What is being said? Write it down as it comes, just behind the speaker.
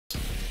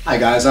Hi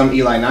guys, I'm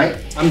Eli Knight.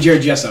 I'm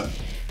Jared Jessup.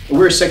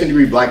 We're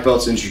second-degree black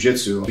belts in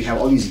Jiu-Jitsu. We have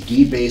all these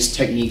gi-based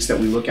techniques that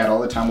we look at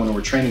all the time when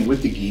we're training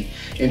with the gi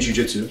in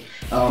Jiu-Jitsu.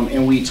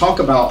 And we talk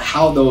about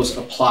how those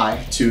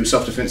apply to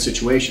self-defense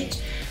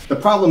situations. The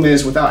problem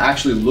is, without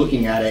actually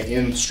looking at it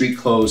in street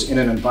clothes, in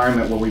an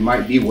environment where we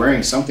might be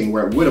wearing something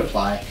where it would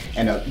apply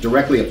and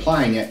directly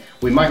applying it,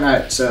 we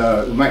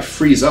might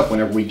freeze up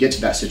whenever we get to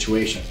that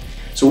situation.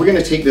 So we're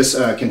going to take this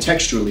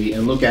contextually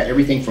and look at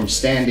everything from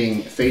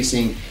standing,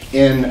 facing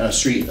in a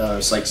street,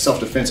 like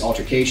self-defense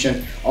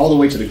altercation, all the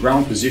way to the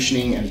ground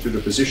positioning and through the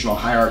positional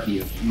hierarchy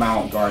of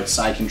mount, guard,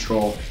 side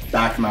control,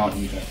 back mount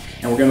even.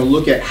 And we're going to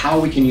look at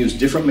how we can use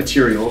different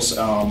materials,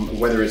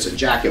 whether it's a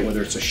jacket,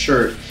 whether it's a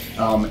shirt,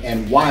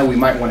 and why we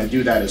might want to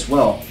do that as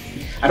well.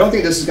 I don't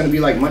think this is going to be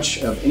like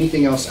much of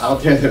anything else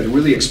out there that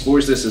really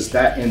explores this as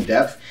that in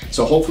depth.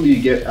 So hopefully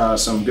you get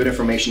some good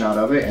information out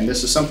of it, and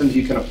this is something that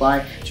you can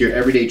apply to your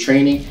everyday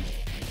training